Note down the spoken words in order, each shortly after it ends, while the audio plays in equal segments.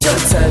One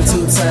time,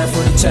 two time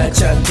for the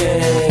cha-cha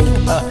gang.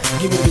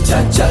 Give me the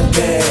cha-cha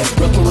gang.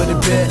 Rockin' with the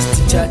best,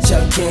 the cha-cha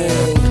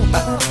gang.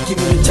 Give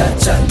me the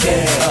cha-cha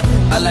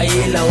gang.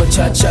 Alaye la one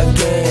cha-cha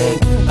gang.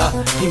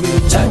 Give me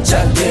the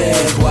cha-cha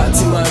gang.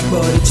 What's in my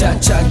body,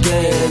 cha-cha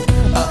gang.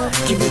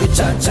 Give me the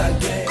cha-cha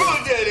gang.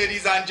 Good day,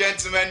 ladies and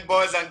gentlemen,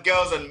 boys and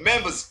girls, and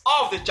members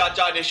of the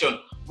Cha-Cha Nation.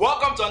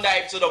 Welcome to another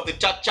episode of the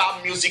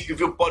Cha-Cha Music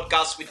Review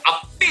Podcast with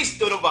Afeez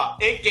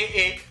Tonova,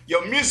 aka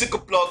your musical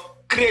plug,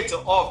 creator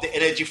of the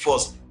Energy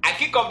Force. I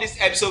kick off this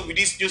episode with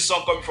this new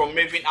song coming from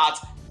Maven Art,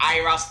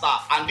 Ayra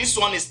Starr, and this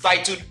one is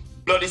titled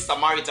Bloody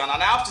Samaritan,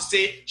 and I have to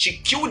say she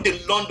killed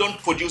the London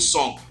produced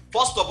song.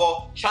 First of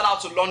all, shout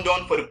out to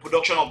London for the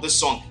production of this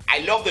song. I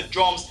love the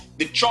drums.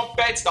 The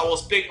trumpets that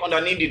was played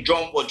underneath the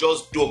drum were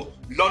just dope.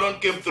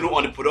 London came through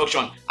on the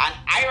production, and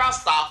Ayra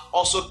Starr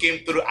also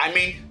came through. I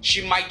mean,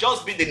 she might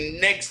just be the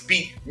next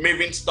big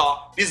Maven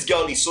star. This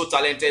girl is so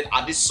talented,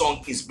 and this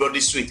song is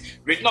bloody sweet.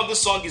 Rating of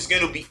this song is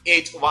going to be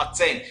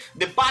 8/10.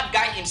 The bad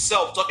guy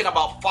himself, talking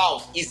about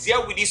Falz, is here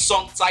with this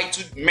song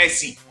titled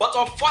Mercy. But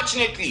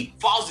unfortunately,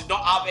 Falz did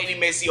not have any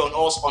mercy on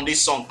us on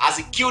this song, as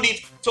he killed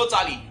it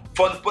totally.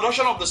 From the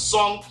production of the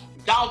song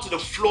down to the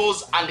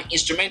flows and the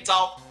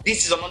instrumental,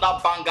 this is another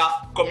banger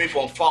coming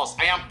from Falz.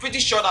 I am pretty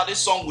sure that this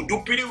song will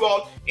do pretty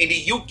well in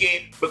the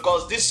UK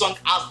because this song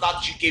has that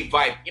UK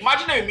vibe.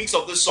 Imagine a remix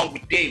of this song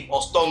with Dave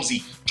or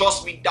Stormzy.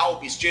 Trust me, that will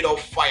be straight up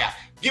fire.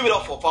 Give it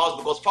up for Falz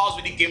because Falz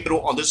really came through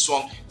on this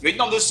song. The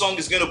rating of this song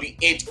is going to be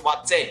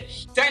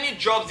 8/10. Tenny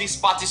drops this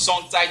party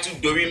song titled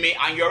Dorime,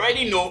 and you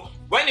already know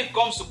when it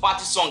comes to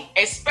party song,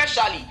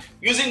 especially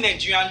using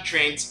Nigerian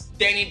trends,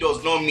 Tenny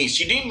does not miss.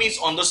 She didn't miss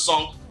on this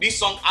song. This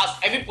song has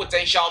every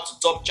potential to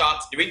top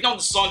charts. The rating of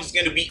the song is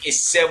going to be a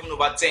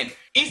 7/10.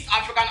 East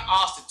African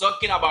artist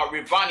talking about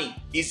Rayvanny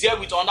is here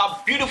with another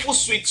beautiful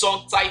sweet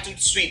song titled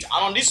Sweet.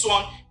 And on this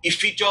one, it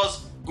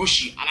features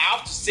Gucci. And I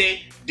have to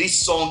say,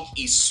 this song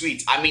is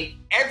sweet. I mean,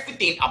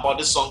 everything about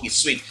this song is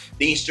sweet.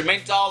 The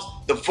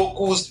instrumentals, the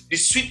vocals, the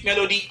sweet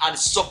melody, and the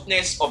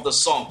softness of the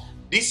song.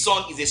 This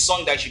song is a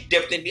song that you should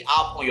definitely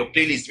have on your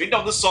playlist. The rating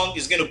of the song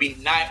is going to be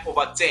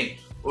 9/10.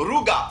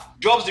 Ruger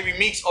drops the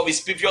remix of his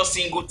previous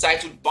single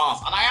titled Bounce.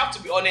 And I have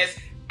to be honest,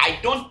 I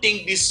don't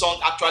think this song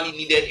actually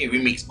needed a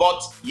remix,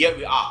 but here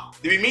we are.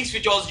 The remix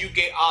features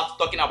UK art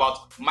talking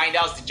about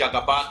Midas the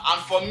Jagaban,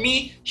 and for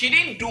me, she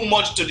didn't do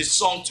much to the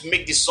song to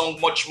make the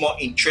song much more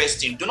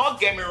interesting. Do not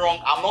get me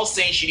wrong, I'm not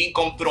saying she didn't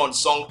come through on the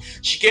song.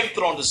 She came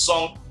through on the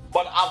song,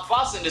 but her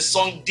verse in the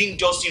song didn't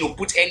just,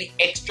 put any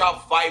extra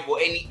vibe or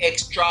any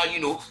extra,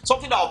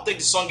 something that will take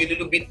the song a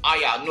little bit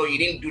higher. No, you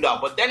didn't do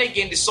that. But then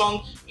again, the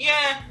song,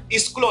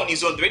 is cool on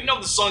his own. The rating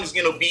of the song is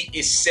going to be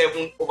a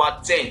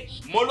 7/10.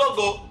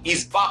 Mologo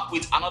is back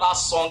with another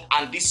song,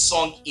 and this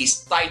song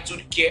is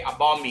titled Care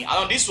About Me. And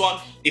on this one,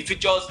 it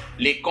features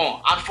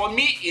Lekon. And for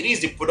me, it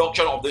is the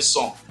production of this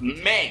song.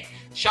 Man,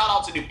 shout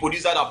out to the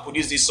producer that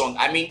produced this song.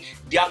 I mean,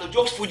 the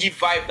Alojo Fuji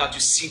vibe that you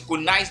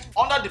synchronized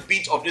under the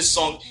beat of this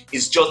song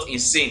is just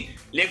insane.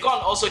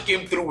 Lekon also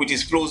came through with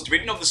his flows. The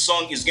rating of the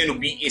song is going to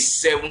be a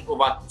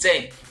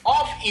 7/10.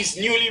 Off his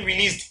newly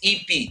released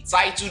EP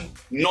titled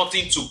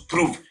Nothing to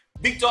Prove,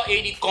 Victor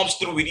AD comes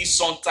through with his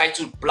song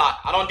titled Black.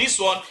 And on this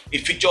one,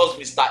 it features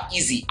Mr.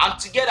 Easy. And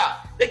together,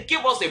 they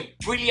gave us a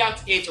brilliant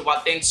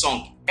 8/10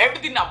 song.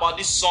 Everything about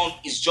this song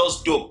is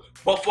just dope.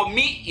 But for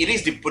me, it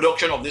is the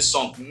production of this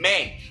song.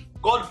 Man,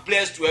 God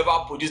bless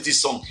whoever produced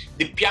this song.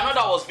 The piano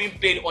that was being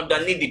played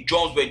underneath the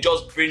drums were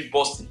just brain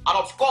busting. And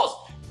of course,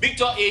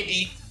 Victor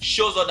AD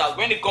shows us that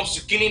when it comes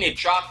to killing a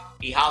track,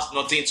 he has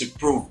nothing to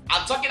prove.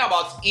 And talking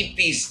about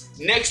EPs,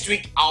 next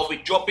week I'll be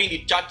dropping the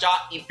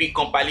Cha-Cha EP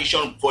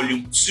compilation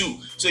volume 2.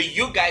 So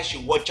you guys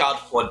should watch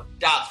out for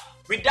that.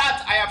 With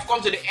that, I have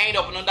come to the end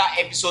of another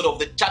episode of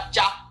the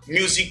Cha-Cha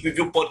Music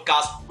Review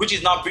Podcast, which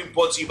is now being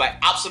brought to you by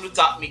Absolute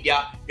Art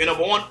Media, your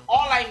number one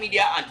online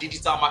media and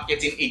digital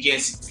marketing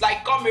agency. It's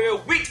like come here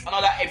with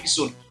another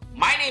episode.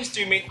 My name is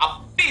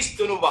Afeez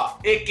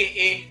Tonova,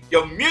 aka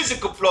your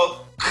musical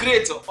plug,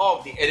 creator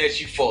of the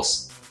Energy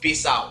Force.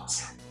 Peace out.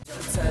 One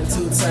time,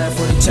 two time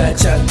for the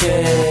cha-cha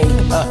gang.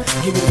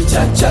 Give me the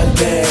cha-cha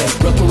gang.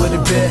 Rockin' with the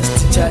best,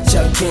 the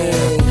cha-cha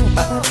gang.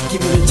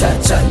 Give me the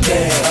cha-cha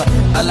gang.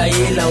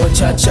 Alaye la one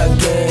cha-cha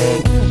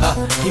gang.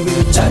 Give me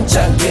the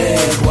cha-cha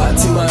gang.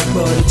 What's in my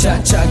body,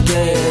 cha-cha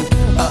gang.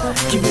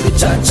 Give me the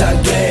cha-cha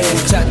gang.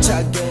 Cha-cha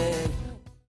gang.